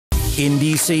In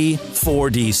DC, for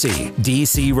DC.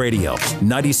 DC Radio,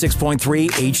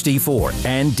 96.3 HD4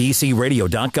 and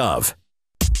DCRadio.gov.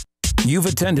 You've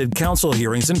attended council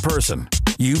hearings in person.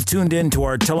 You've tuned in to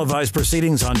our televised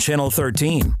proceedings on Channel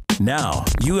 13. Now,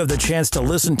 you have the chance to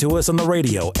listen to us on the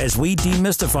radio as we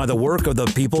demystify the work of the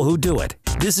people who do it.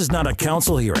 This is not a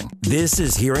council hearing. This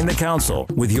is Hearing the Council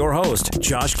with your host,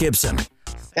 Josh Gibson.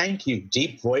 Thank you,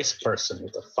 deep voice person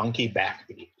with a funky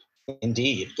backbeat.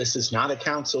 Indeed, this is not a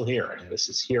council hearing. This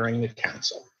is Hearing the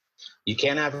Council. You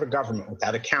can't have a government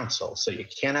without a council, so you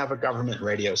can't have a government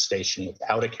radio station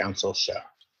without a council show.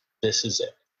 This is it.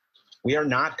 We are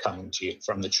not coming to you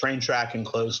from the train track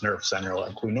enclosed nerve center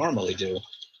like we normally do.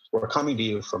 We're coming to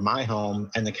you from my home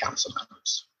and the council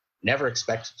members. Never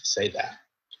expected to say that.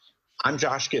 I'm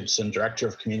Josh Gibson, Director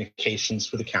of Communications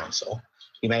for the Council.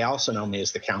 You may also know me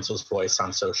as the Council's voice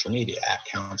on social media at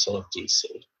Council of DC.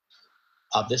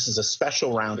 This is a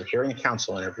special round of Hearing the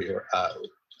Council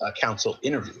council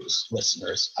interviews,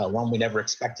 listeners, one we never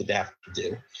expected to have to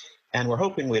do, and we're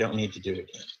hoping we don't need to do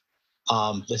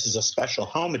again. This is a special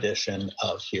home edition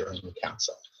of Hearing the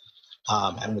Council.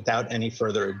 And without any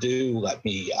further ado, let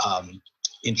me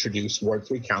introduce Ward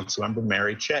 3 Councilmember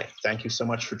Mary Cheh. Thank you so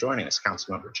much for joining us,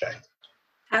 Councilmember Cheh.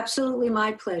 Absolutely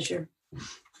my pleasure.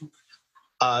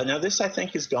 Now, this, I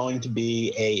think, is going to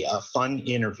be a fun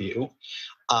interview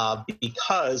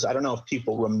because I don't know if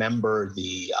people remember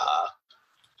the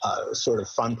sort of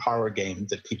fun power game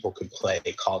that people could play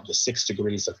called the 6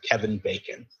 Degrees of Kevin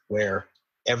Bacon, where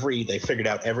they figured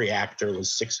out every actor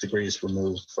was 6 degrees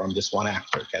removed from this one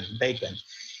actor, Kevin Bacon.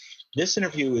 This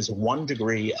interview is 1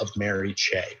 degree of Mary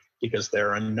Cheh, because there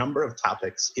are a number of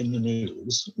topics in the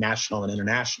news, national and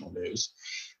international news,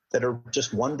 that are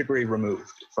just 1 degree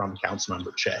removed from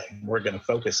Councilmember Cheh. We're going to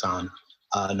focus on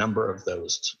a number of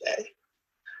those today.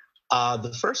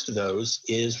 The first of those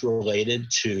is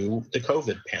related to the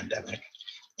COVID pandemic.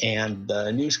 And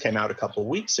the news came out a couple of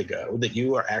weeks ago that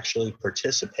you are actually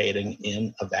participating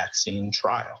in a vaccine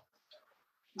trial.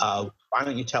 Why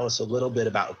don't you tell us a little bit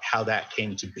about how that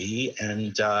came to be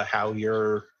and how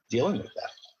you're dealing with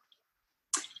that?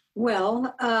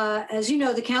 Well, as you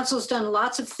know, the council's done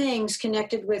lots of things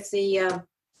connected with the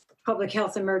public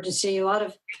health emergency, a lot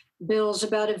of bills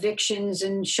about evictions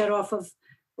and shut off of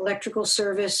electrical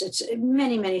service. It's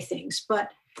many, many things. But,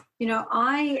 you know,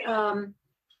 I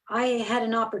had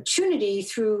an opportunity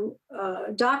through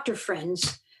doctor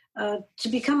friends to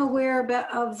become aware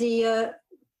of the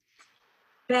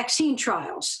vaccine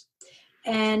trials.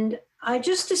 And I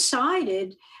just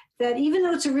decided that even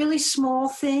though it's a really small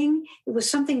thing, it was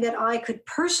something that I could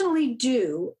personally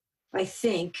do, I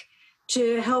think,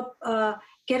 to help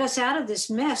get us out of this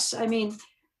mess. I mean,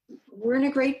 we're in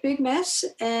a great big mess,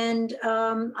 and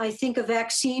I think a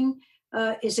vaccine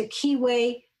is a key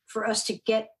way for us to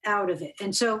get out of it.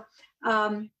 And so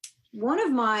one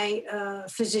of my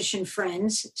physician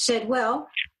friends said, well,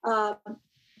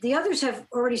 the others have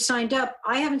already signed up.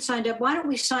 I haven't signed up. Why don't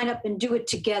we sign up and do it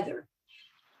together?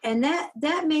 And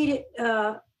that made it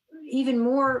even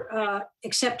more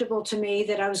acceptable to me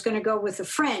that I was going to go with a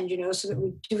friend, you know, so that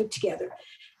we'd do it together.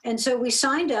 And so we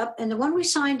signed up, and the one we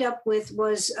signed up with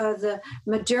was the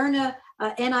Moderna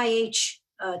NIH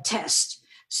test.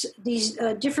 So these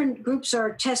different groups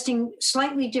are testing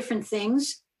slightly different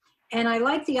things, and I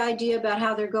like the idea about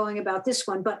how they're going about this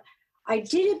one. But I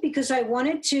did it because I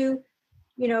wanted to,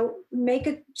 you know, make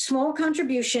a small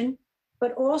contribution,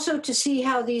 but also to see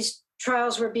how these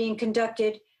trials were being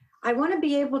conducted. I want to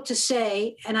be able to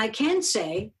say, and I can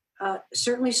say,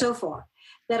 certainly so far,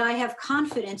 that I have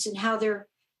confidence in how they're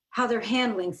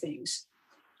handling things.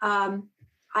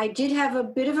 I did have a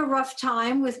bit of a rough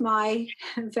time with my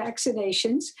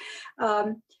vaccinations.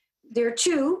 There are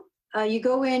two. You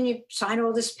go in, you sign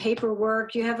all this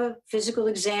paperwork, you have a physical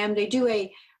exam. They do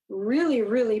a really,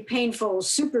 really painful,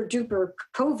 super duper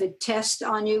COVID test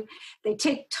on you. They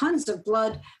take tons of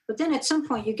blood, but then at some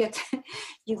point you get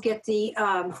the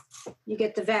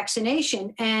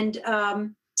vaccination, and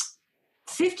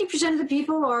 50% of the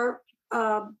people are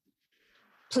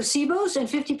placebos, and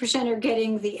 50% are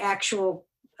getting the actual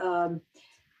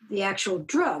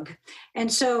drug.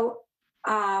 And so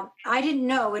I didn't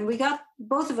know, and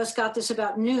both of us got this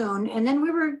about noon, and then we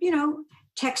were, you know,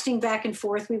 texting back and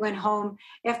forth. We went home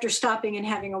after stopping and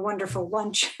having a wonderful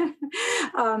lunch,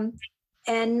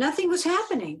 and nothing was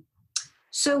happening.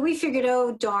 So we figured,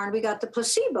 oh, darn, we got the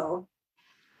placebo.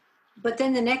 But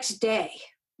then the next day,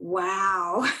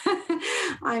 wow.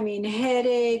 I mean,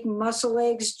 headache, muscle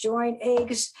aches, joint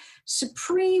aches,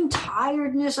 supreme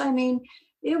tiredness. I mean,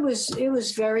 it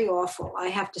was very awful, I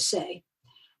have to say.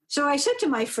 So I said to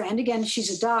my friend, again,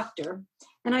 she's a doctor,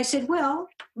 And I said, well,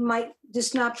 might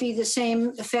this not be the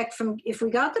same effect from if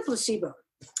we got the placebo?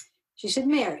 She said,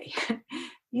 Mary,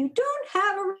 you don't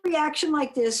have a reaction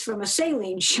like this from a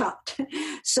saline shot.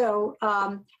 So,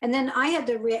 and then I had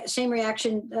the same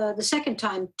reaction the second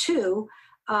time too.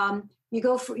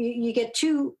 You get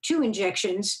two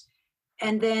injections,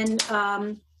 and then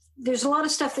there's a lot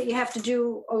of stuff that you have to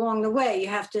do along the way. You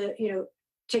have to,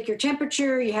 take your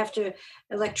temperature. You have to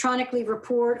electronically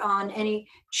report on any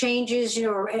changes,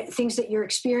 or things that you're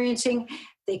experiencing.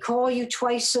 They call you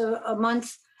twice a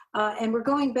month. And we're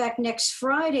going back next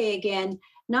Friday again,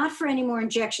 not for any more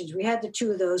injections. We had the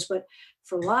 2 of those, but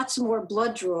for lots more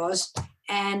blood draws.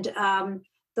 And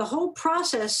the whole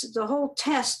process, the whole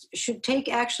test should take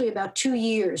actually about 2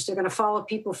 years. They're going to follow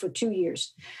people for 2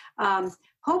 years.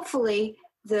 Hopefully,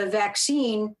 the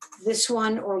vaccine, this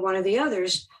one or one of the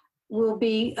others, will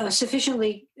be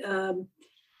sufficiently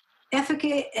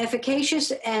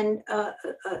efficacious and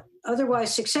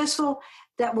otherwise successful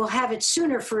that will have it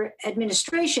sooner for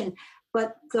administration.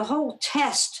 But the whole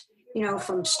test,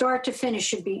 from start to finish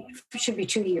should be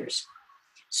 2 years.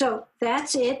 So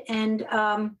that's it. And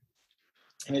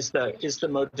is the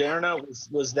Moderna,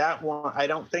 was that one? I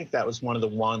don't think that was one of the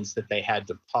ones that they had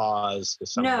to pause.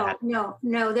 No,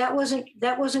 that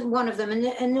wasn't one of them.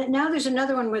 And now there's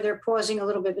another one where they're pausing a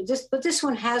little bit, but this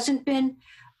one hasn't been.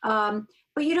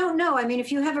 But you don't know. I mean,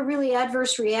 if you have a really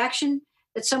adverse reaction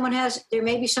that someone has, there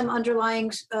may be some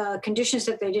underlying conditions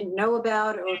that they didn't know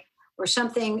about or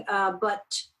something.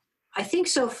 But I think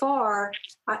so far,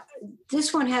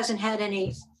 this one hasn't had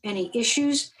any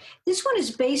issues. This one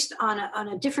is based on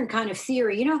a different kind of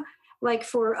theory. Like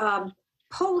for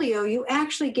polio, you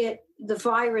actually get the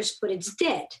virus, but it's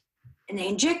dead. And they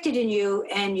inject it in you,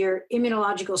 and your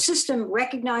immunological system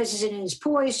recognizes it and is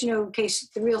poised, in case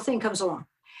the real thing comes along.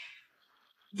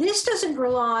 This doesn't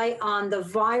rely on the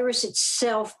virus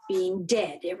itself being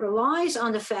dead. It relies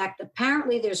on the fact that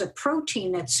apparently there's a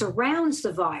protein that surrounds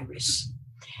the virus.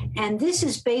 And this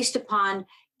is based upon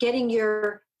getting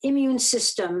your immune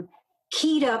system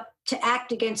keyed up to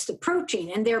act against the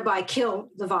protein and thereby kill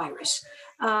the virus.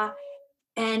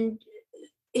 And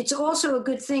it's also a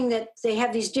good thing that they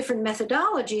have these different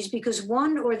methodologies, because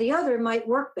one or the other might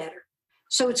work better.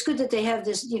 So it's good that they have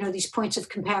this, these points of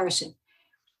comparison.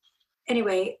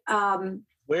 Anyway,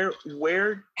 where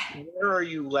are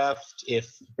you left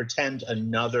if pretend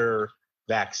another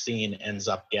vaccine ends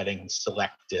up getting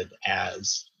selected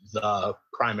as the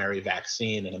primary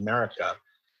vaccine in America?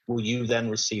 Will you then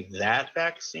receive that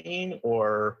vaccine,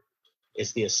 or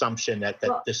is the assumption that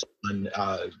this one?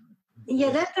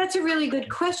 Yeah, that's a really good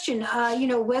question.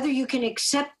 Whether you can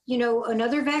accept,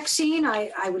 another vaccine,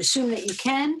 I would assume that you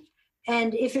can.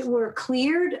 And if it were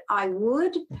cleared, I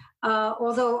would,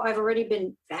 although I've already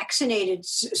been vaccinated,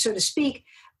 so to speak.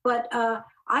 But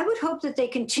I would hope that they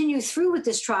continue through with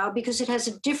this trial, because it has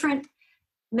a different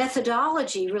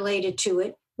methodology related to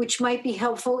it, which might be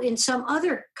helpful in some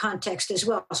other context as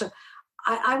well. So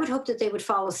I would hope that they would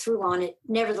follow through on it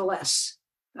nevertheless.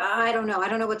 I don't know. I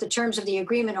don't know what the terms of the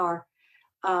agreement are,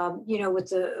 with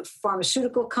the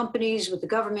pharmaceutical companies, with the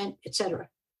government, et cetera.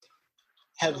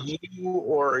 Have you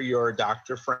or your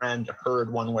doctor friend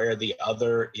heard one way or the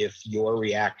other if your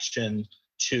reaction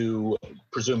to,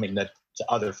 presuming that to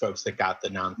other folks that got the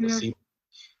non-placebo,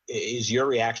 is your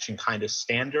reaction kind of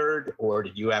standard, or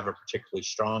did you have a particularly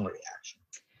strong reaction?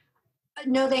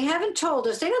 No, they haven't told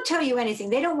us. They don't tell you anything.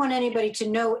 They don't want anybody to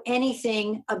know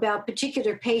anything about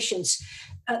particular patients.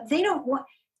 They don't want.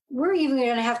 We're even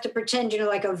going to have to pretend,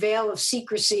 like a veil of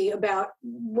secrecy about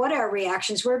what our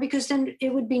reactions were, because then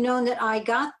it would be known that I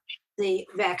got the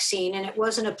vaccine and it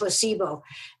wasn't a placebo.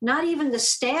 Not even the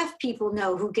staff people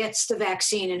know who gets the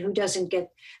vaccine and who doesn't get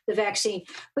the vaccine.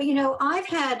 But,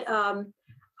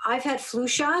 I've had flu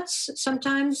shots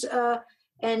sometimes,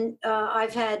 and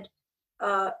I've had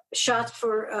shots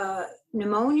for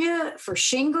pneumonia, for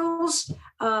shingles,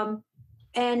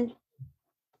 and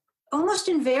almost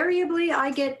invariably,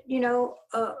 I get,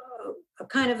 a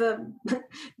kind of a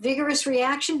vigorous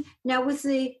reaction. Now, with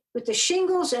the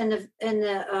shingles and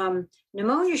the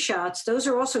pneumonia shots, those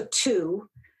are also 2.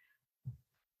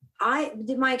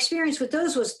 My experience with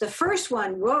those was the first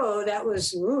one, whoa, that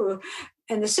was, ooh.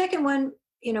 And the second one,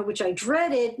 which I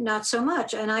dreaded, not so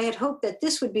much. And I had hoped that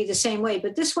this would be the same way.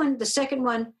 But this one, the second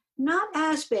one, not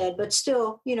as bad, but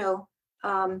still,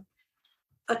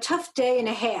 a tough day and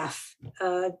a half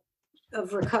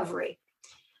of recovery.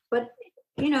 But,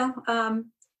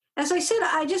 as I said,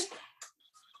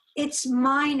 it's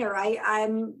minor.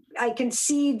 I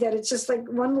concede that it's just like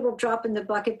one little drop in the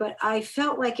bucket, but I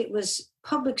felt like it was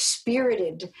public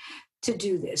spirited to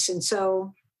do this. And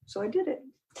so I did it.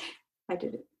 I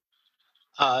did it.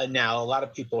 Now, a lot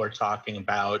of people are talking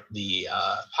about the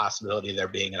possibility of there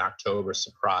being an October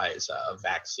surprise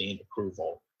vaccine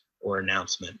approval or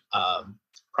announcement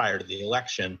prior to the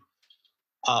election.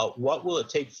 What will it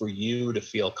take for you to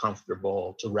feel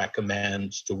comfortable to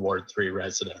recommend to Ward 3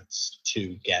 residents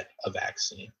to get a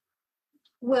vaccine?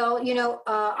 Well,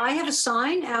 I have a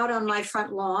sign out on my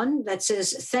front lawn that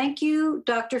says, "Thank you,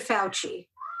 Dr. Fauci."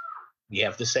 We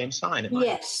have the same sign in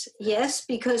mind. Yes,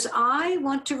 because I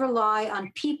want to rely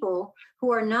on people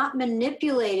who are not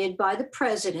manipulated by the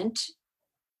president,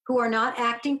 who are not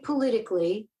acting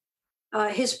politically.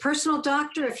 His personal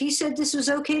doctor, if he said this was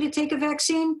okay to take a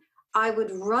vaccine, I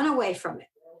would run away from it.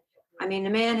 I mean, the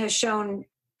man has shown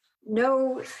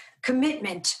no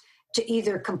commitment to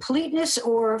either completeness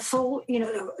or full,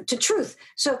 to truth.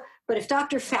 So, but if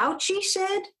Dr. Fauci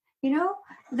said,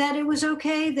 that it was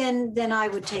okay, then I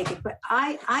would take it. But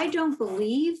I don't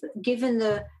believe, given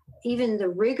even the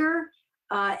rigor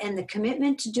and the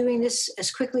commitment to doing this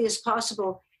as quickly as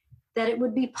possible, that it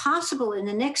would be possible in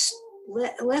the next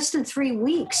less than 3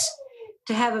 weeks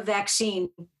to have a vaccine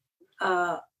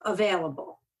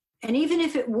available. And even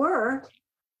if it were,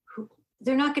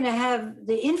 they're not going to have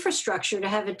the infrastructure to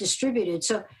have it distributed.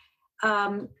 So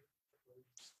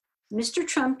Mr.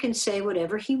 Trump can say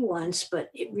whatever he wants, but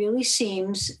it really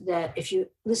seems that if you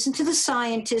listen to the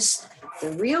scientists,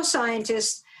 the real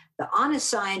scientists, the honest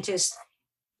scientists,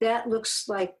 that looks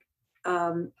like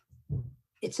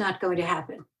it's not going to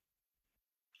happen.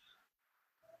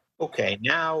 Okay,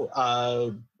 now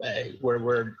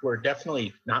we're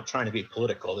definitely not trying to be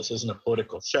political. This isn't a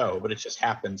political show, but it just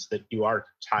happens that you are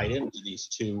tied into these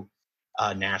two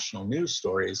national news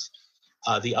stories.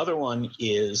 The other one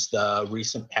is the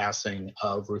recent passing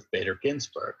of Ruth Bader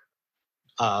Ginsburg.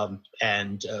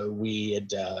 And we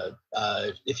had,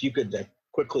 if you could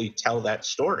quickly tell that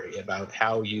story about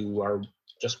how you are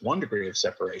just 1 degree of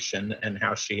separation and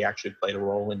how she actually played a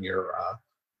role in your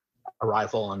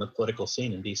arrival on the political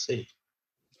scene in D.C.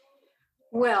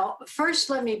 Well,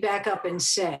 first, let me back up and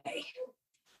say,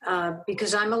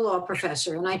 because I'm a law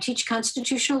professor and I teach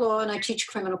constitutional law and I teach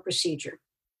criminal procedure.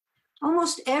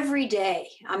 Almost every day,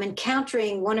 I'm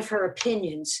encountering one of her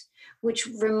opinions, which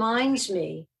reminds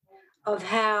me of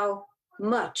how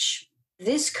much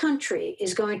this country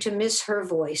is going to miss her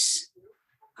voice.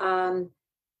 And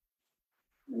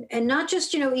not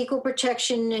just, equal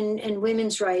protection and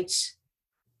women's rights,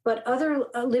 but other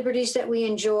liberties that we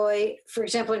enjoy. For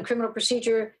example, in criminal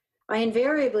procedure, I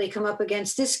invariably come up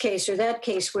against this case or that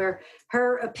case where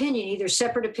her opinion, either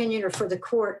separate opinion or for the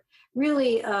court,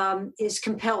 really is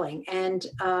compelling. And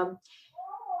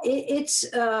it's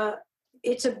a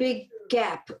big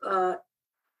gap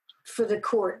for the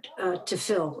court to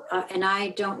fill. And I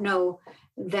don't know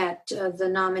that the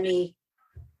nominee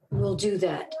will do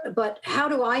that. But how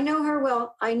do I know her?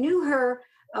 Well, I knew her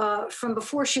from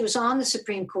before she was on the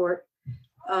Supreme Court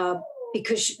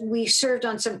because we served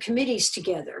on some committees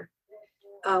together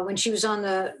when she was on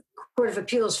the Court of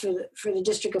Appeals for the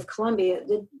District of Columbia.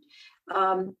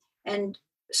 And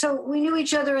so we knew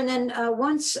each other. And then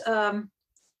once,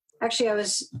 actually, I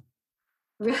was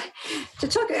to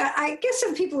talk. I guess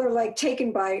some people are like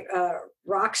taken by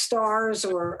rock stars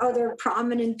or other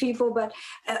prominent people, but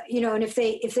and if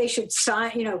they should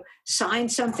sign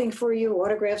something for you,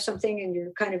 autograph something, and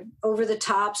you're kind of over the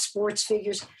top sports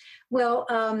figures. Well,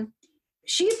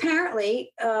 she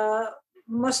apparently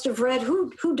must have read,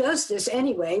 who does this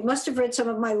anyway, must have read some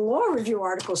of my law review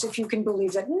articles, if you can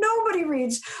believe that. Nobody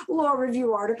reads law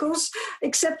review articles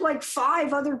except like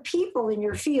 5 other people in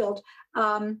your field.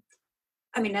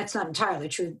 I mean, that's not entirely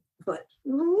true, but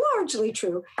largely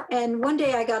true. And one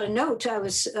day I got a note. I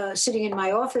was sitting in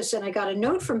my office and I got a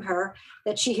note from her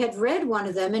that she had read one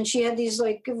of them and she had these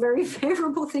like very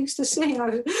favorable things to say. And I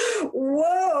was,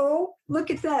 whoa, look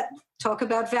at that. Talk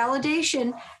about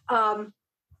validation.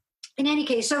 In any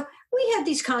case, so we had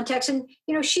these contacts and,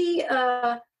 she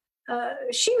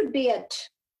would be at,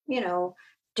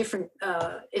 different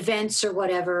events or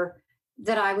whatever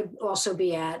that I would also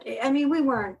be at. I mean, we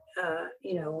weren't,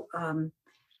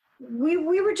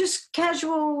 we were just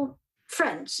casual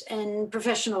friends and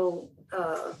professional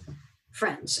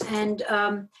friends. And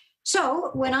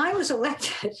so when I was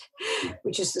elected,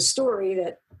 which is the story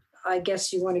that I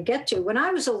guess you want to get to, when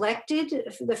I was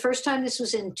elected for the first time, this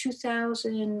was in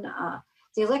 2000,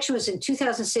 the election was in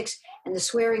 2006 and the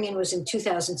swearing in was in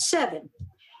 2007.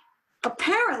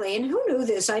 Apparently, and who knew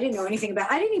this? I didn't know anything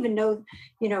about. I didn't even know,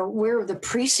 where the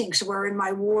precincts were in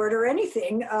my ward or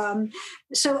anything.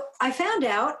 So I found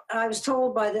out. I was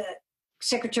told by the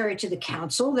secretary to the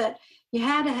council that you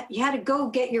had to go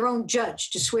get your own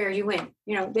judge to swear you in.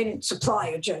 You know, they didn't supply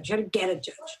a judge. You had to get a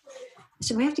judge. I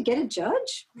said, we have to get a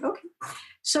judge? Okay.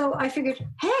 So I figured,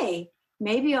 hey,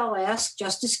 maybe I'll ask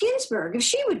Justice Ginsburg if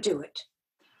she would do it.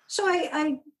 So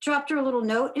I dropped her a little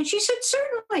note, and she said,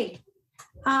 certainly,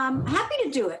 happy to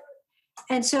do it.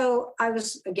 And so I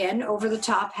was, again, over the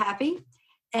top happy.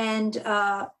 And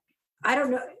I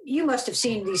don't know, you must have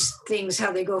seen these things,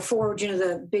 how they go forward, you know,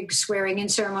 the big swearing in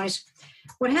ceremonies.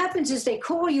 What happens is they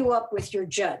call you up with your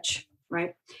judge,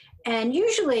 right? And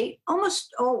usually,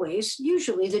 almost always,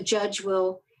 the judge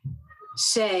will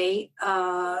say,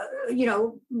 you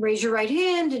know, raise your right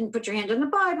hand and put your hand on the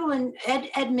Bible and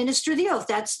administer the oath.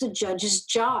 That's the judge's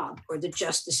job, or the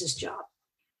justice's job.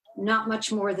 Not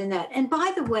much more than that. And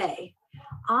by the way,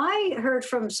 I heard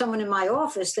from someone in my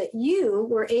office that you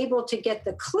were able to get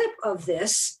the clip of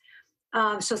this.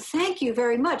 So thank you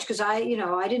very much, because I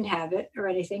didn't have it or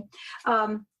anything.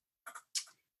 In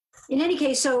any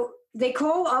case, so they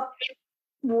call up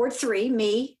Ward 3,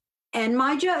 me, and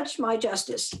my judge, my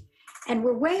justice, and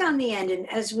we're way on the end.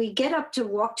 And as we get up to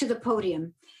walk to the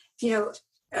podium, you know,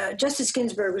 Justice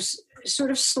Ginsburg was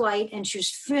sort of slight, and she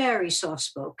was very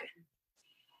soft-spoken.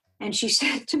 And she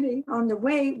said to me on the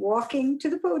way walking to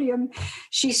the podium,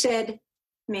 she said,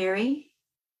 Mary,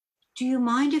 do you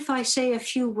mind if I say a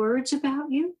few words about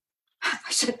you?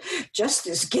 I said,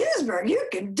 Justice Ginsburg, you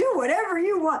can do whatever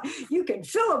you want. You can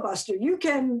filibuster. You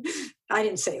can. I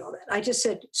didn't say all that. I just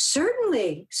said,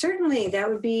 certainly, that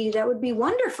would be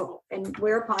wonderful. And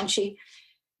whereupon she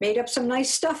made up some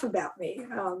nice stuff about me.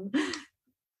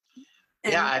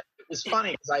 Yeah, it was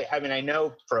funny because I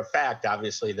know for a fact,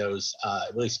 obviously, those,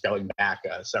 at least going back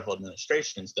several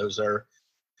administrations, those are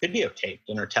videotaped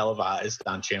and are televised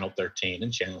on Channel 13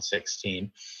 and Channel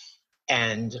 16.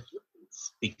 And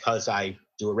because I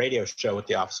do a radio show with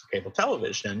the Office of Cable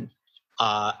Television,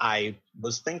 I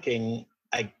was thinking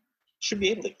I should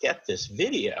be able to get this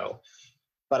video,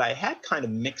 but I had kind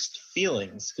of mixed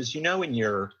feelings because, you know, in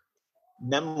your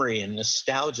memory and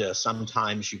nostalgia,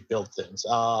 sometimes you build things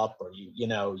up, or you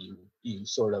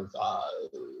sort of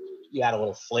you add a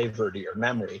little flavor to your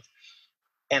memory.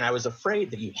 And I was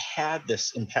afraid that you had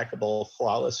this impeccable,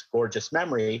 flawless, gorgeous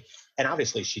memory. And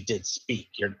obviously she did speak.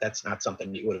 That's not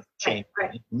something you would have changed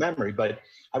in memory. But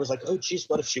I was like, oh, geez,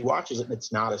 what if she watches it and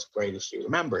it's not as great as she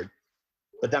remembered?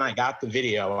 But then I got the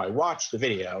video, I watched the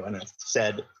video, and I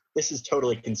said, this is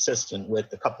totally consistent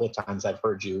with a couple of times I've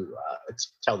heard you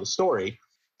tell the story.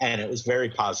 And it was very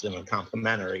positive and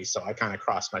complimentary. So I kind of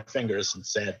crossed my fingers and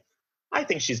said, I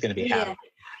think she's going to be happy.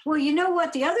 Well, you know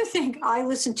what? The other thing, I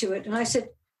listened to it and I said,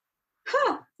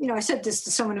 I said this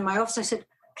to someone in my office. I said,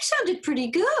 I sounded pretty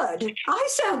good. Because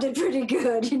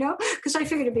I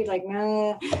figured it'd be like,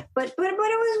 nah. But it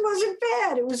wasn't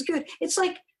bad. It was good. It's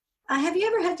like, have you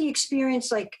ever had the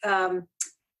experience like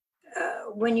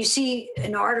when you see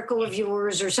an article of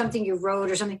yours or something you wrote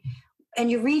or something,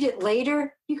 and you read it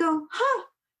later, you go,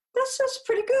 that's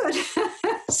pretty good.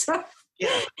 So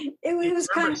yeah, it was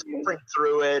kind of suffering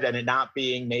through it and it not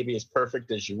being maybe as perfect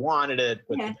as you wanted it,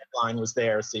 but the deadline was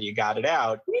there, so you got it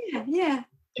out. Yeah.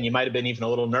 And you might have been even a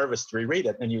little nervous to reread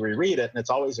it, and you reread it, and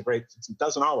it's always it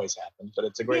doesn't always happen, but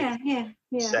it's a great say,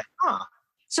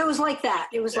 So it was like that.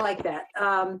 Like that.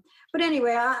 But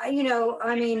anyway,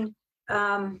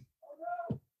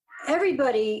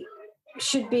 everybody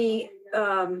should be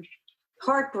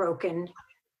heartbroken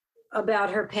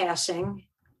about her passing.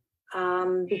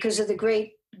 Because of the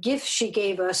great gift she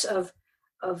gave us of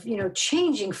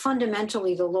changing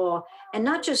fundamentally the law, and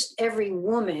not just every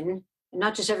woman,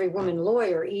 not just every woman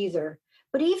lawyer either,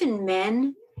 but even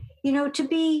men, to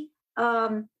be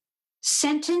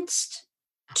sentenced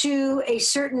to a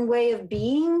certain way of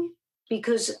being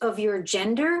because of your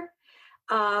gender.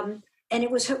 And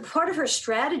it was part of her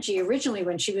strategy originally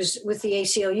when she was with the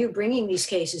ACLU bringing these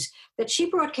cases, that she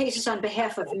brought cases on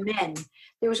behalf of men.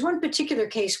 There was one particular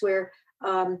case where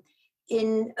to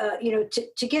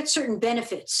get certain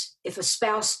benefits, if a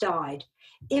spouse died,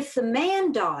 if the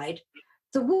man died,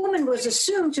 the woman was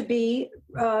assumed to be,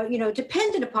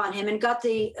 dependent upon him and got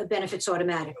the benefits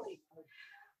automatically.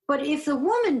 But if the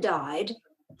woman died,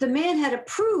 the man had to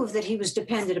prove that he was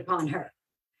dependent upon her.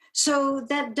 So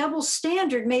that double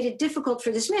standard made it difficult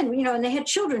for this man, and they had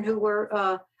children who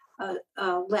were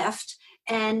left.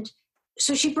 And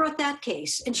so she brought that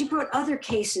case, and she brought other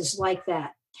cases like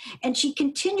that. And she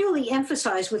continually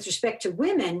emphasized with respect to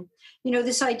women,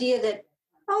 this idea that,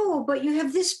 oh, but you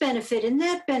have this benefit and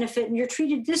that benefit, and you're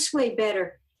treated this way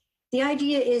better. The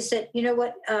idea is that,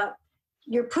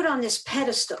 you're put on this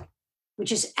pedestal,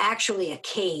 which is actually a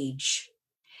cage.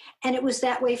 And it was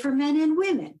that way for men and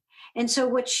women. And so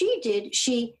what she did,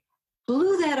 she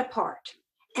blew that apart.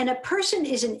 And a person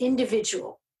is an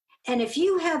individual. And if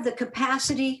you have the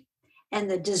capacity and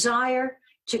the desire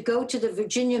to go to the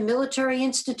Virginia Military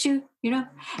Institute,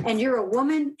 and you're a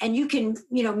woman and you can,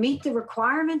 meet the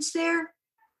requirements there,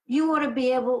 you ought to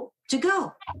be able to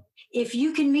go. If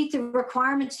you can meet the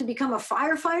requirements to become a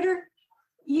firefighter,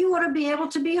 you ought to be able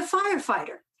to be a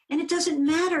firefighter. And it doesn't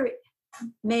matter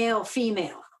male,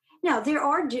 female. Now, there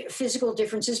are physical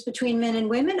differences between men and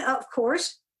women, of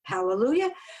course, hallelujah.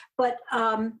 But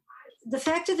the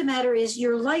fact of the matter is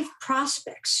your life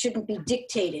prospects shouldn't be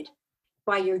dictated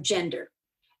by your gender.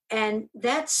 And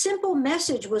that simple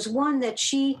message was one that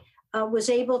she was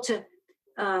able to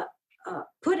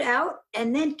put out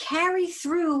and then carry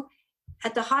through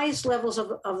at the highest levels of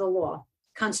the law,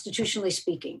 constitutionally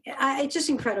speaking. It's just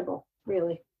incredible,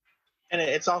 really. And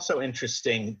it's also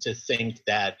interesting to think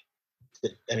that,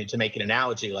 to make an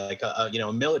analogy, like, a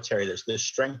military, there's the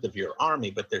strength of your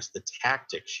army, but there's the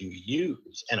tactics you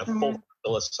use. And a full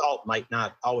frontal assault might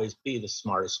not always be the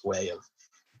smartest way of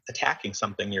attacking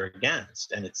something you're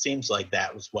against. And it seems like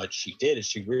that was what she did, is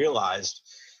she realized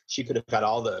she could have had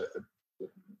all the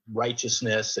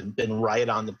righteousness and been right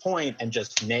on the point and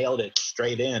just nailed it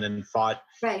straight in and fought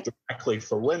directly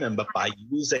for women. But by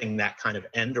using that kind of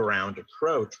end around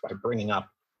approach, by bringing up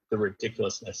the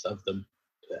ridiculousness of the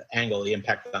angle, the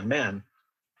impact on men,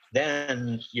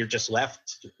 then you're just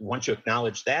left, once you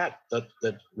acknowledge that,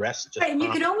 the rest just... Right, and you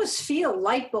could almost feel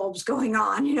light bulbs going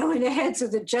on, in the heads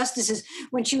of the justices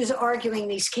when she was arguing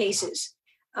these cases.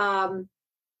 And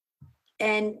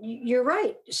you're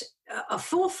right, a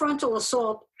full frontal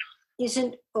assault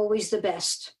isn't always the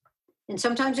best. And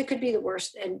sometimes it could be the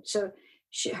worst. And so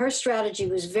her strategy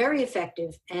was very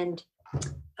effective. And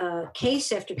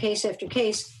case after case after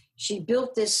case, she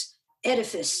built this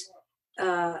edifice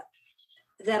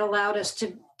that allowed us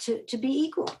to be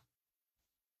equal.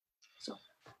 So,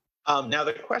 now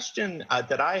the question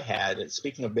that I had,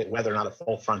 speaking of whether or not a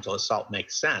full frontal assault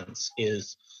makes sense,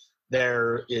 is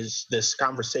there is this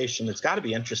conversation that's got to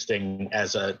be interesting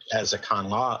as a con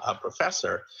law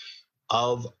professor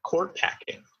of court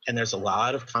packing, and there's a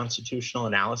lot of constitutional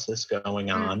analysis going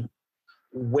on.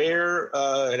 Where,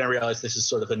 and I realize this is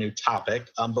sort of a new topic,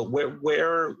 but where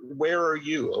are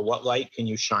you, or what light can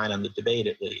you shine on the debate,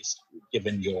 at least,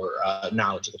 given your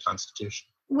knowledge of the Constitution?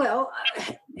 Well,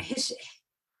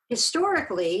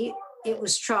 historically, it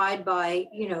was tried by,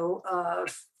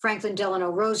 Franklin Delano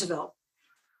Roosevelt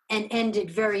and ended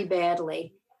very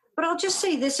badly. But I'll just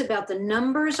say this about the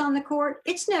numbers on the court.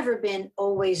 It's never been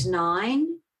always 9.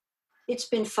 It's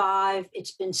been 5,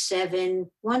 it's been 7.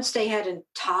 Once they had a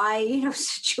tie,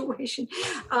 situation.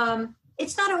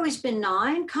 It's not always been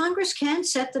 9. Congress can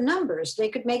set the numbers. They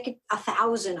could make it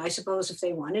 1,000, I suppose, if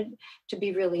they wanted to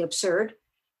be really absurd.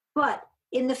 But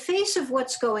in the face of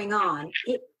what's going on,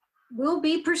 it will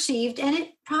be perceived, and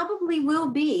it probably will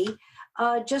be,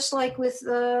 just like with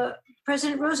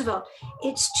President Roosevelt.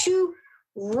 It's too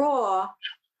raw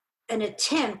an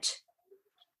attempt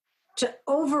to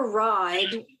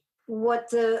override what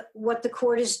the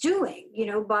court is doing,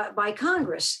 by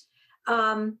Congress.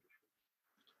 I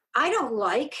don't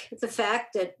like the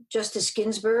fact that Justice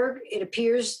Ginsburg, it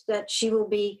appears that she will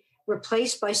be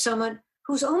replaced by someone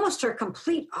who's almost her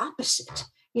complete opposite,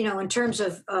 in terms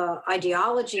of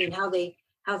ideology and how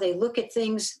they look at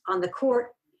things on the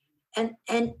court, and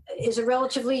is a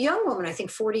relatively young woman, I think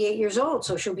 48 years old.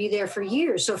 So she'll be there for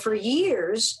years. So for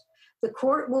years, the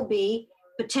court will be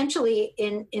potentially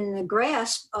in the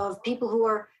grasp of people who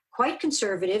are quite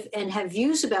conservative and have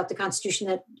views about the Constitution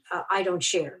that I don't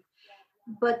share.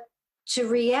 But to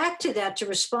react to that, to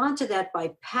respond to that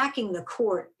by packing the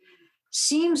court,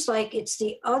 seems like it's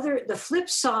the flip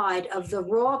side of the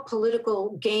raw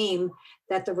political game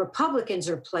that the Republicans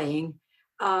are playing.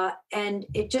 And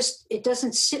it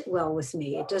doesn't sit well with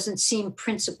me. It doesn't seem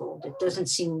principled. It doesn't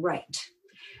seem right.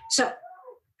 So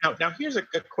now here's a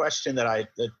question that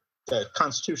the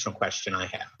constitutional question I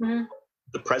have. Mm-hmm.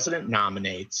 The president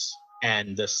nominates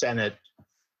and the Senate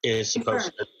is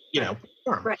supposed to,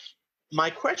 confirm. Right. My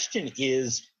question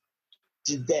is,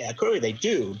 clearly they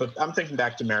do, but I'm thinking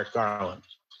back to Merrick Garland.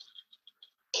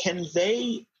 Can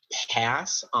they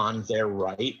pass on their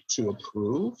right to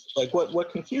approve? Like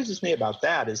what confuses me about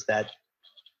that is that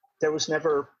there was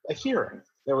never a hearing.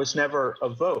 There was never a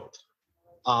vote.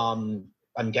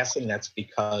 I'm guessing that's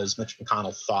because Mitch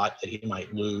McConnell thought that he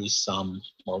might lose some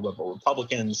more liberal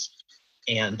Republicans,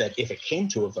 and that if it came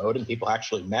to a vote and people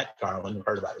actually met Garland and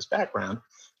heard about his background,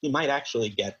 he might actually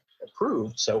get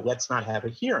approved. So let's not have a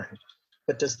hearing.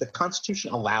 But does the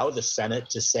Constitution allow the Senate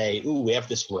to say, ooh, we have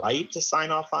this right to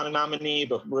sign off on a nominee,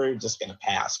 but we're just going to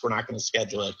pass. We're not going to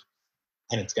schedule it.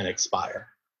 and it's going to expire.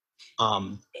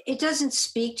 It doesn't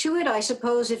speak to it, I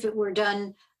suppose, if it were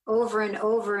done over and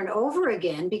over and over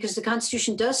again, because the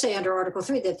Constitution does say under Article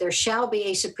 3 that there shall be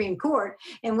a Supreme Court.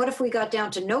 And what if we got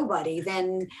down to nobody?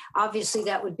 Then obviously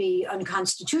that would be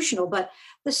unconstitutional. But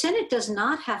the Senate does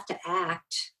not have to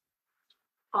act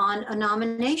on a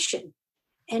nomination.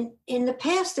 And in the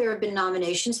past, there have been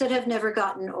nominations that have never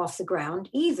gotten off the ground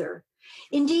either.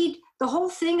 Indeed, the whole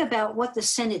thing about what the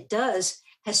Senate does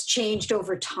has changed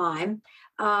over time.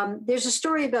 There's a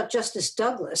story about Justice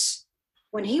Douglas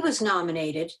when he was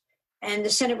nominated, and the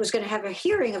Senate was going to have a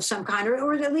hearing of some kind,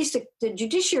 or at least the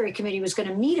Judiciary Committee was going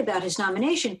to meet about his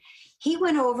nomination. He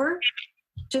went over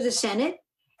to the Senate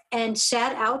and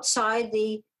sat outside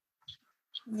the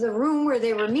room where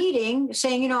they were meeting,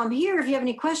 saying, you know, I'm here if you have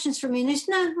any questions for me. And they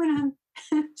said, no, we're not.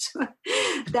 So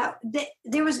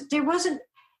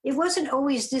it wasn't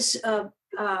always this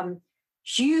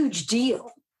huge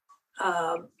deal.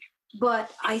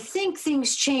 But I think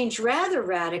things changed rather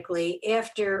radically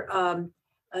after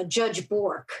Judge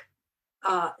Bork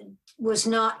was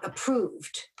not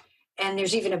approved. And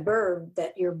there's even a verb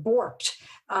that you're borked.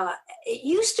 It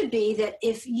used to be that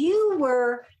if you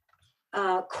were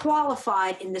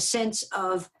qualified in the sense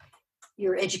of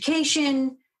your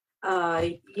education,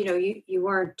 you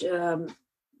weren't, an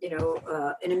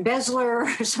embezzler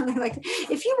or something like that.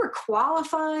 If you were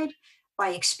qualified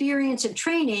by experience and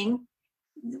training,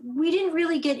 we didn't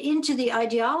really get into the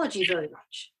ideology very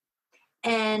much.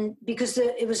 And because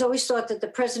it was always thought that the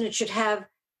president should have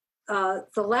the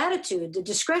latitude, the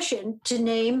discretion to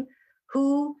name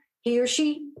who he or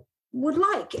she would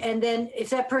like. And then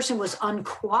if that person was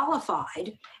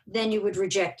unqualified, then you would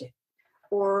reject it.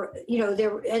 Or,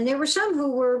 there were some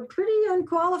who were pretty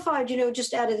unqualified,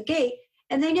 just out of the gate,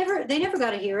 and they never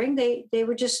got a hearing. They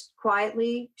were just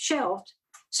quietly shelved.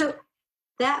 So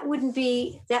that wouldn't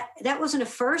be, that wasn't a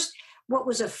first. What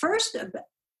was a first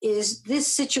is this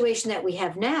situation that we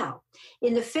have now.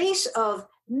 In the face of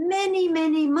many,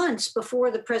 many months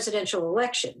before the presidential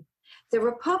election, the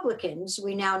Republicans,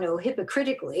 we now know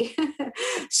hypocritically,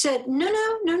 said, no,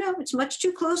 it's much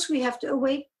too close. We have to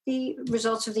await the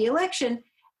results of the election.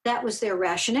 That was their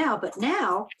rationale. But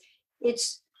now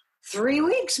it's 3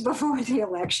 weeks before the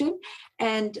election,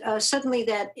 and suddenly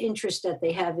that interest that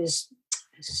they have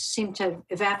seemed to have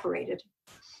evaporated.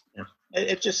 Yeah.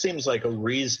 It just seems like a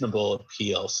reasonable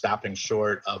appeal, stopping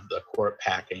short of the court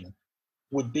packing,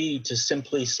 would be to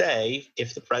simply say,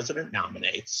 if the president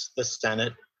nominates, the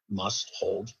Senate must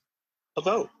hold a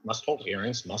vote, must hold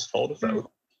hearings, must hold a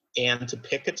vote, and to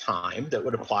pick a time that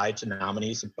would apply to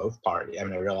nominees of both parties. I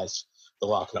mean, I realize the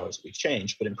law can always be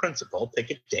changed, but in principle, pick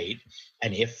a date,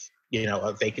 and if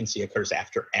a vacancy occurs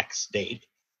after X date,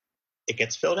 it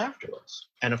gets filled afterwards.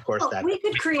 And of course, we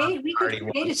could create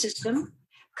a system.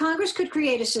 Congress could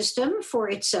create a system for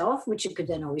itself, which it could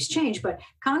then always change. But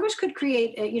Congress could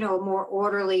create a more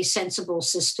orderly, sensible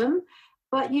system.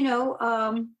 But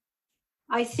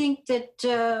I think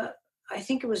that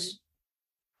it was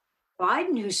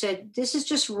Biden who said this is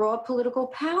just raw political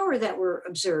power that we're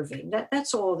observing.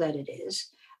 That's all that it is.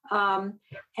 And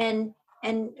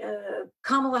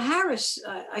Kamala Harris,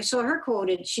 I saw her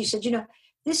quoted. She said,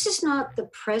 this is not the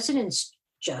president's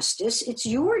justice; it's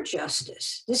your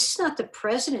justice. This is not the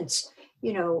president's,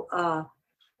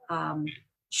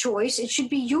 choice. It should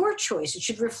be your choice. It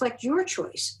should reflect your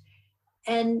choice.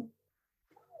 And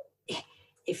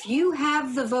if you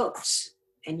have the votes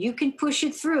and you can push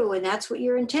it through, and that's what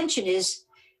your intention is,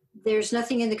 there's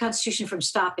nothing in the Constitution from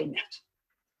stopping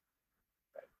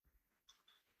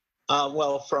that.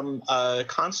 Well, from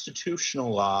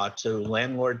constitutional law to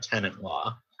landlord-tenant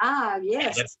law.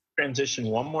 Yes. Let's transition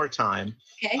one more time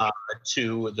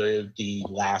to the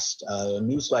last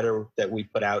newsletter that we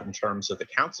put out in terms of the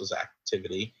council's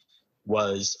activity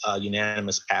was a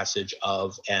unanimous passage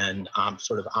of an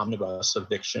sort of omnibus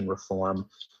eviction reform,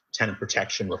 tenant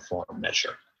protection reform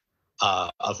measure,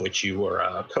 of which you were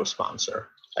a co-sponsor.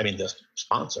 I mean, the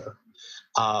sponsor.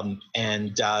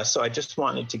 So I just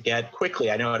wanted to get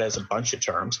quickly, I know it has a bunch of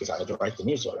terms because I had to write the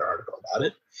newsletter article about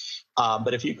it,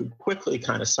 but if you could quickly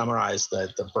kind of summarize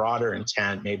the broader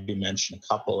intent, maybe mention a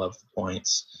couple of the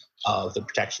points of the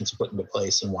protections put into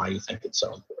place and why you think it's so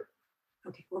important.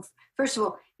 Okay, well, first of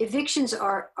all, evictions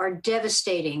are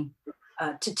devastating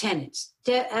to tenants,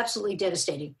 absolutely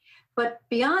devastating. But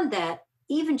beyond that,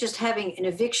 even just having an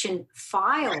eviction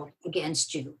filed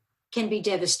against you can be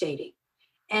devastating.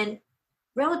 And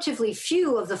relatively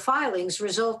few of the filings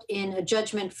result in a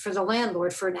judgment for the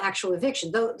landlord for an actual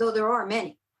eviction, though there are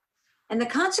many. And the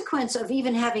consequence of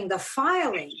even having the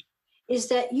filing is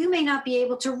that you may not be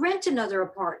able to rent another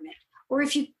apartment. Or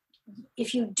if you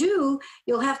if you do,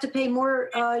 you'll have to pay more,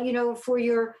 for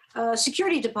your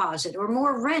security deposit or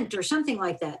more rent or something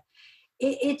like that.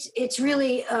 It's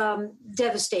really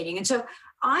devastating. And so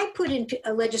I put in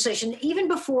legislation even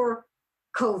before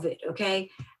COVID, okay,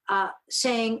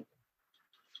 saying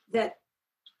that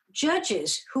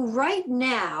judges who right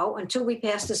now, until we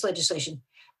pass this legislation,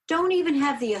 don't even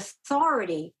have the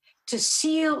authority to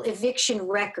seal eviction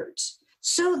records,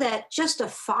 so that just a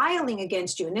filing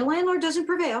against you and the landlord doesn't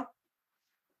prevail,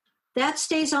 that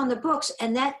stays on the books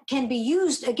and that can be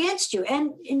used against you.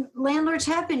 And landlords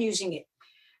have been using it.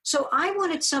 So I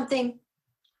wanted something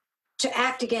to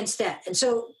act against that. And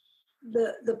so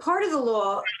the part of the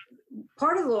law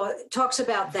talks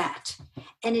about that.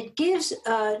 And it gives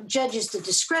judges the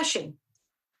discretion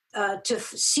to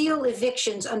seal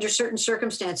evictions under certain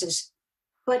circumstances.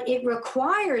 But it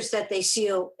requires that they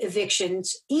seal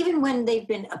evictions even when they've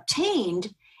been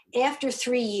obtained after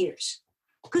 3 years.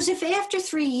 Because if after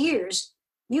 3 years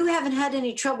you haven't had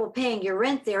any trouble paying your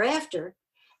rent thereafter,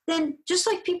 then just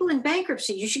like people in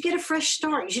bankruptcy, you should get a fresh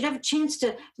start. You should have a chance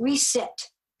to reset.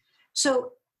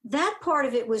 So that part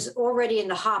of it was already in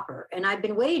the hopper. And I've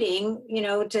been waiting,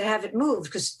 to have it moved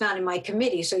because it's not in my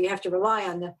committee. So you have to rely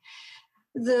on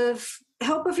the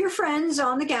help of your friends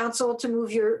on the council to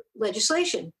move your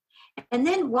legislation. And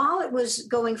then while it was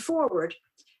going forward,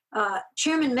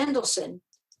 Chairman Mendelson,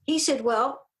 he said,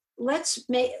 well, let's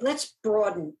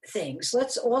broaden things.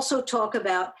 Let's also talk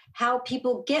about how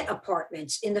people get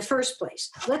apartments in the first place.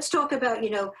 Let's talk about,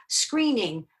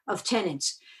 screening of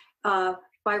tenants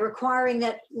by requiring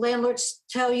that landlords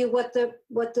tell you what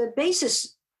the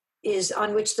basis is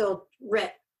on which they'll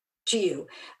rent to you,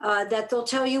 that they'll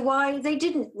tell you why they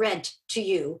didn't rent to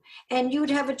you. And you would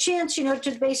have a chance,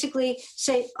 to basically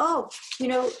say,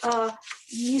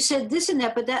 you said this and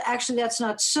that, but that's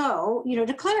not so,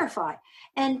 to clarify.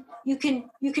 And you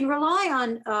can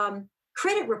rely on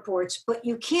credit reports, but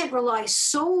you can't rely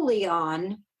solely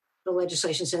on, the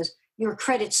legislation says, your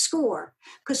credit score.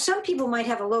 Because some people might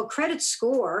have a low credit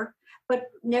score, but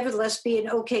nevertheless be an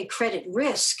okay credit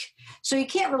risk. So you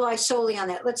can't rely solely on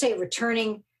that. Let's say a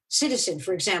returning citizen,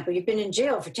 for example, you've been in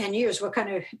jail for 10 years. What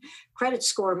kind of credit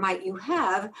score might you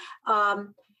have?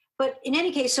 But in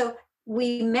any case, so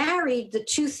we married the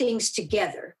two things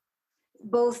together,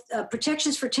 both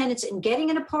protections for tenants in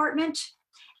getting an apartment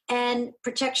and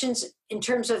protections in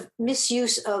terms of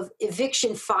misuse of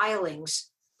eviction filings.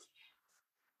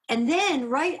 And then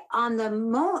right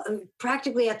on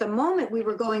practically at the moment we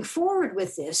were going forward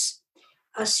with this,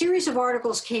 a series of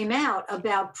articles came out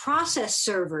about process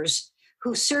servers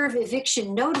who serve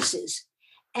eviction notices.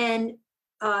 And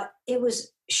it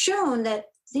was shown that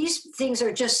these things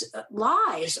are just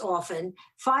lies often.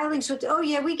 Filings with, oh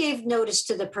yeah, we gave notice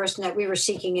to the person that we were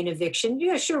seeking an eviction.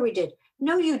 Yeah, sure we did.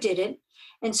 No, you didn't.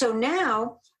 And so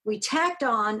now we tacked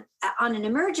on an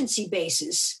emergency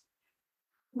basis.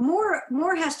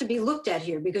 More has to be looked at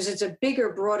here because it's a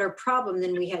bigger, broader problem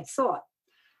than we had thought.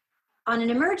 On an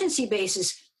emergency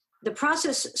basis, the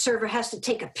process server has to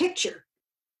take a picture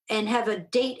and have a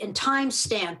date and time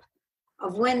stamp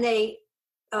of when they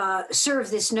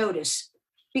serve this notice.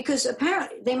 Because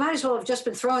apparently they might as well have just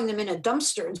been throwing them in a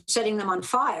dumpster and setting them on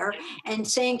fire and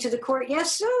saying to the court,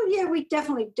 yes, oh yeah, we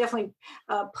definitely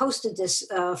posted this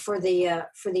for the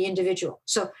individual.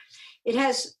 So it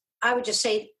has, I would just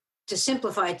say, to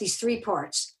simplify it, these three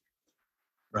parts.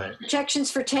 Right. Protections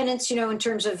for tenants, in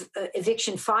terms of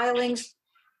eviction filings,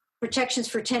 protections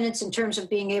for tenants in terms of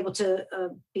being able to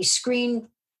be screened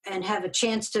and have a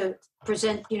chance to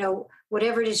present,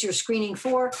 whatever it is you're screening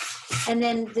for. And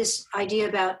then this idea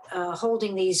about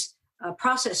holding these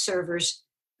process servers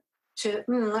to,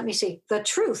 the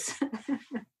truth.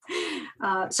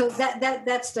 So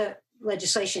that's the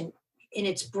legislation in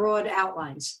its broad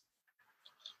outlines.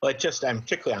 Well, I'm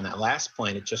particularly on that last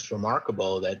point, it's just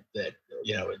remarkable that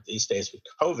these days with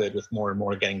COVID, with more and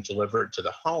more getting delivered to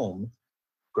the home,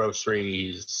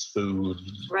 groceries, food,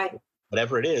 right,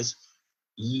 whatever it is,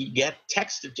 you get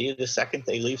texted to you the second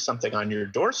they leave something on your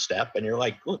doorstep, and you're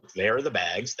like, look, there are the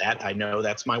bags. That I know,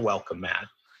 that's my welcome mat.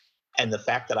 And the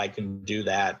fact that I can do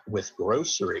that with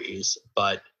groceries,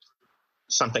 but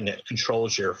something that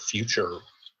controls your future,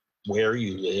 where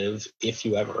you live, if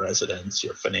you have a residence,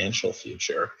 your financial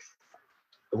future,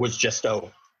 was just,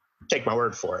 take my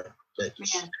word for it.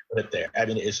 Put it there. I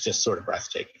mean, it's just sort of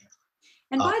breathtaking.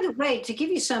 And by the way, to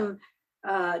give you some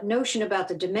notion about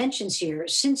the dimensions here,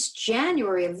 since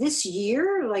January of this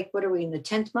year, like what are we in the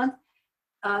 10th month?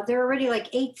 There are already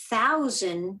like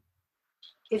 8,000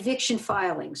 eviction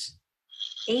filings.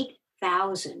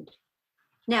 8,000.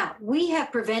 Now, we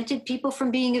have prevented people from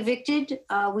being evicted.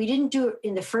 We didn't do it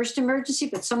in the first emergency,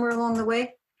 but somewhere along the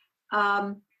way.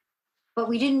 But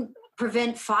we didn't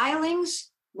prevent filings.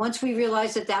 Once we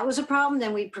realized that that was a problem,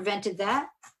 then we prevented that.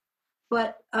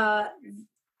 But the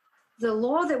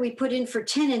law that we put in for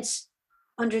tenants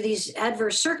under these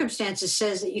adverse circumstances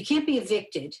says that you can't be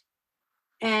evicted.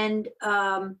 And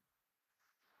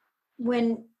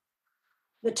when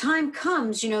the time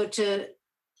comes,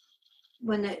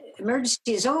 when the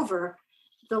emergency is over,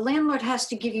 the landlord has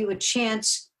to give you a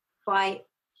chance by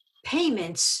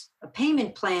payments, a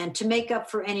payment plan to make up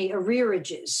for any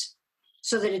arrearages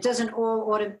so that it doesn't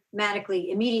all automatically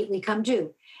immediately come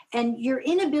due. And your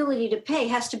inability to pay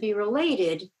has to be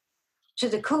related to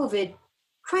the COVID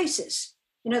crisis.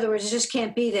 In other words, it just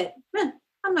can't be that,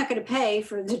 I'm not going to pay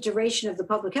for the duration of the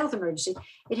public health emergency.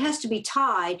 It has to be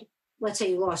tied. Let's say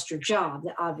you lost your job,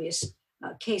 the obvious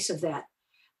case of that.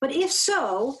 But if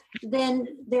so, then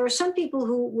there are some people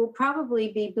who will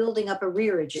probably be building up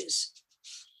arrearages,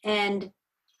 and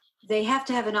they have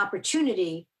to have an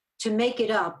opportunity to make it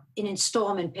up in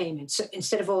installment payments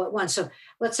instead of all at once. So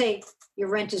let's say your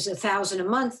rent is $1,000 a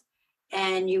month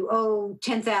and you owe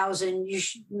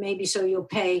 $10,000, so you'll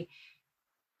pay.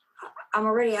 I'm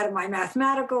already out of my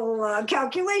mathematical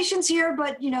calculations here,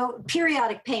 but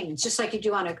periodic payments, just like you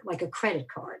do on a credit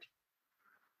card.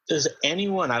 Does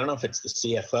anyone, I don't know if it's the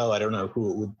CFO, I don't know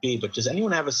who it would be, but does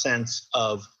anyone have a sense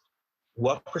of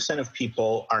what percent of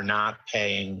people are not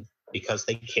paying because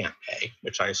they can't pay,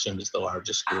 which I assume is the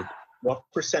largest group? What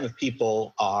percent of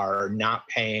people are not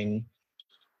paying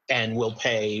and will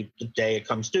pay the day it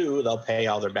comes due? They'll pay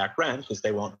all their back rent because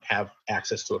they won't have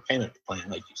access to a payment plan,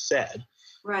 like you said.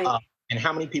 Right. And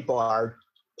how many people are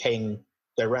paying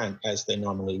their rent as they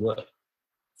normally would?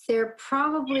 There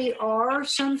probably are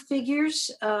some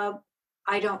figures.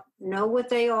 I don't know what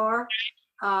they are.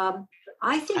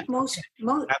 I think most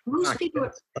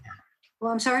people.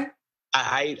 Well, I'm sorry.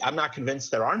 I'm not convinced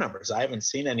there are numbers. I haven't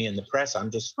seen any in the press. I'm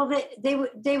just. Well,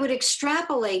 they would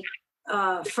extrapolate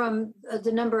from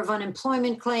the number of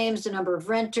unemployment claims, the number of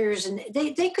renters, and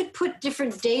they could put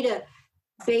different data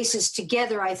bases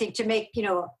together, I think, to make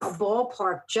a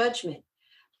ballpark judgment.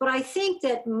 But I think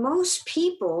that most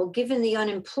people, given the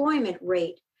unemployment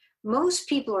rate, most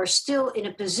people are still in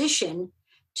a position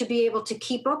to be able to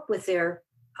keep up with their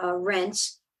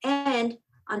rents. And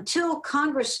until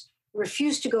Congress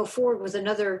refused to go forward with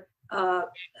another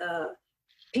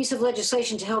piece of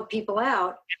legislation to help people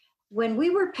out, when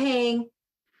we were paying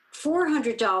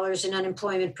 $400 in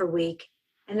unemployment per week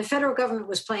and the federal government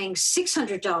was paying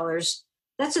 $600,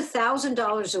 that's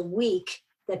 $1,000 a week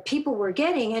that people were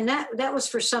getting, and that was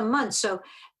for some months. So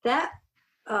that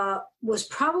was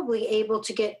probably able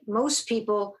to get most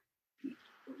people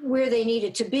where they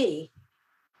needed to be.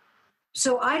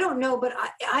 So I don't know, but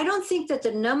I don't think that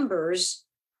the numbers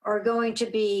are going to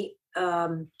be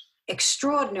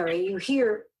extraordinary. You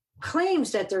hear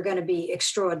claims that they're going to be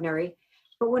extraordinary,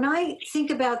 but when I think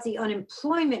about the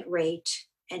unemployment rate,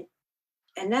 and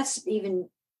that's even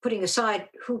putting aside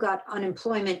who got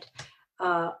unemployment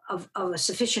of a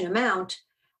sufficient amount,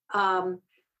 I'm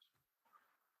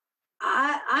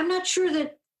not sure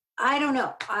that, I don't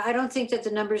know. I don't think that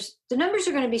the numbers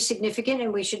are going to be significant,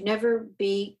 and we should never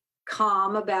be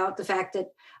calm about the fact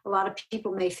that a lot of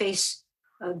people may face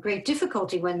a great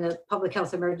difficulty when the public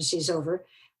health emergency is over.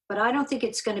 But I don't think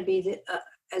it's going to be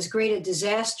as great a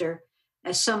disaster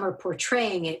as some are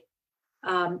portraying it.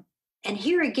 And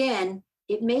here again,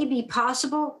 it may be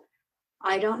possible,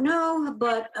 I don't know,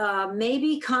 but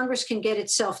maybe Congress can get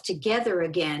itself together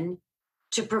again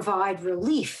to provide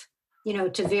relief,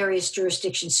 to various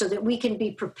jurisdictions so that we can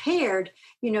be prepared,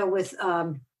 with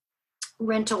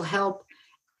rental help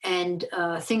and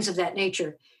things of that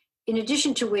nature. In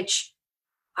addition to which,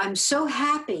 I'm so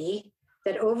happy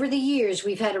that over the years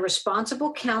we've had a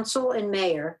responsible council and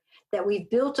mayor, that we've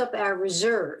built up our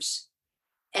reserves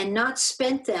and not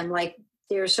spent them like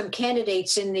there are some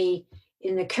candidates in the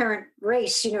current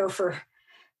race,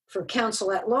 for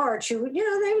council at large who,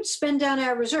 they would spend down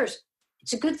our reserves.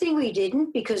 It's a good thing we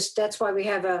didn't, because that's why we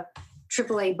have a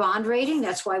AAA bond rating.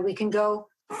 That's why we can go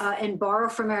and borrow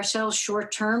from ourselves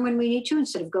short term when we need to,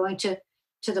 instead of going to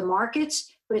the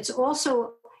markets. But it's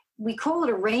also, we call it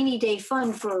a rainy day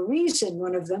fund for a reason,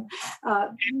 one of them,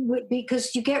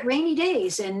 because you get rainy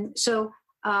days. And so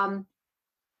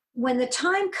when the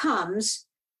time comes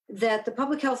that the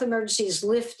public health emergency is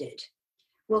lifted,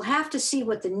 we'll have to see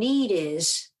what the need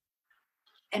is,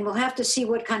 and we'll have to see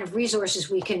what kind of resources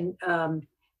we can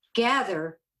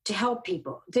gather to help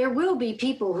people. There will be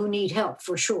people who need help,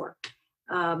 for sure.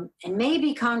 And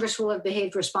maybe Congress will have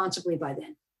behaved responsibly by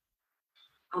then.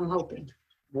 I'm hoping.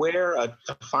 where a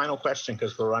final question,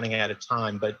 because we're running out of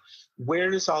time, but where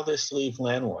does all this leave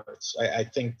landlords? I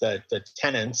think that the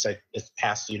tenants, it's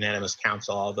passed unanimous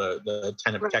council, all the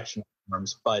tenant protection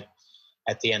norms, but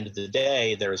at the end of the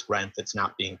day, there's rent that's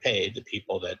not being paid to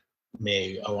people that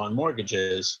may owe on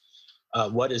mortgages.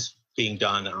 What is being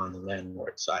done on the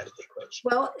landlord side of the equation?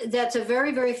 Well, that's a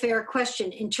very, very fair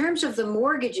question. In terms of the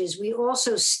mortgages, we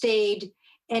also stayed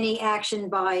any action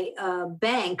by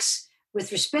banks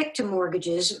with respect to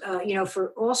mortgages,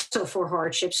 for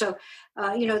hardship. So,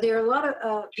 there are a lot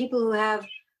of people who have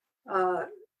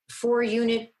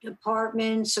 4-unit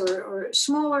apartments or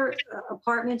smaller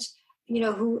apartments,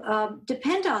 who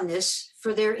depend on this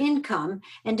for their income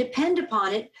and depend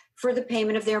upon it for the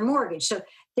payment of their mortgage. So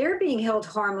they're being held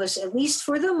harmless, at least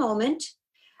for the moment,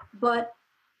 but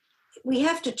we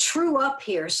have to true up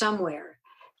here somewhere,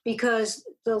 because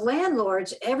the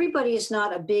landlords, everybody is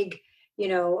not a big,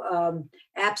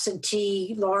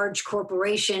 absentee, large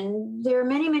corporation. There are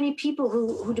many, many people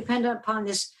who depend upon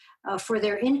this for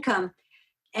their income.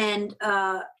 And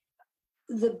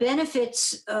the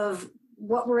benefits of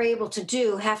what we're able to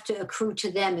do have to accrue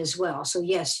to them as well. So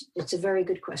yes, it's a very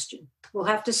good question. We'll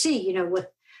have to see,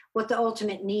 what the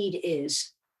ultimate need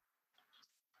is.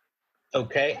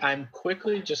 Okay, I'm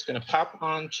quickly just going to pop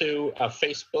onto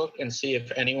Facebook and see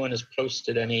if anyone has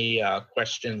posted any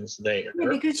questions there. Yeah,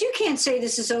 because you can't say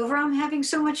this is over. I'm having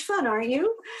so much fun, aren't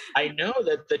you? I know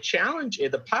that the challenge,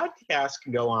 the podcast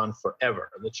can go on forever.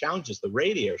 The challenge is the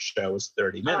radio show is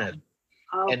 30 minutes,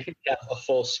 and you have a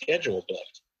full schedule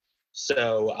booked.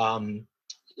 So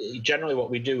generally what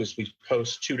we do is we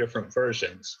post 2 different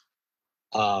versions,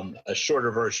 a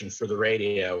shorter version for the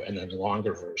radio and then a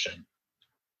longer version.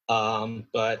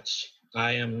 But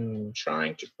I am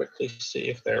trying to quickly see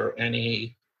if there are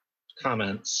any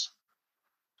comments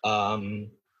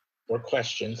or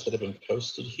questions that have been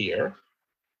posted here.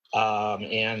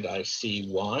 And I see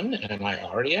one, and I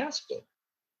already asked it.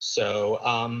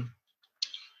 So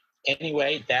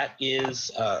anyway, that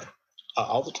is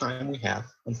all the time we have,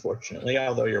 unfortunately,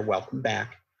 although you're welcome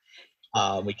back.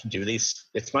 We can do these.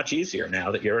 It's much easier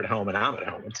now that you're at home and I'm at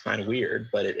home. It's kind of weird,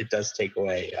 but it does take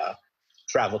away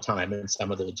travel time and some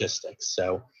of the logistics.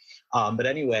 So, but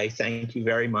anyway, thank you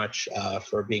very much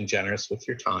for being generous with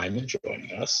your time and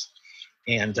joining us.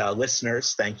 And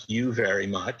listeners, thank you very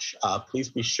much. Please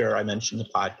be sure, I mentioned the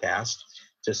podcast,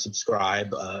 to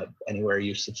subscribe anywhere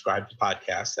you subscribe to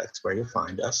podcasts. That's where you'll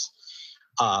find us.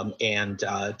 And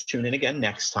tune in again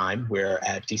next time. We're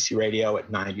at DC Radio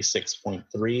at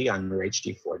 96.3 on your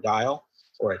HD4 dial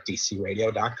or at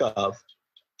dcradio.gov.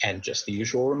 And just the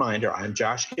usual reminder, I'm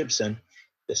Josh Gibson.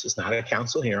 This is not a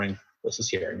council hearing. This is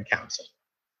hearing the council.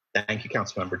 Thank you,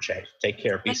 Councilmember Cheh. Take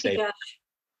care. Be safe. You, Josh.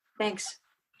 Thanks.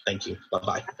 Thank you.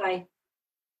 Bye-bye. Bye.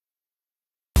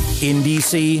 In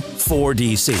DC, for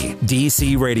DC,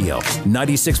 DC Radio,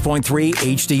 96.3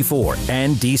 HD4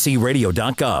 and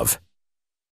dcradio.gov.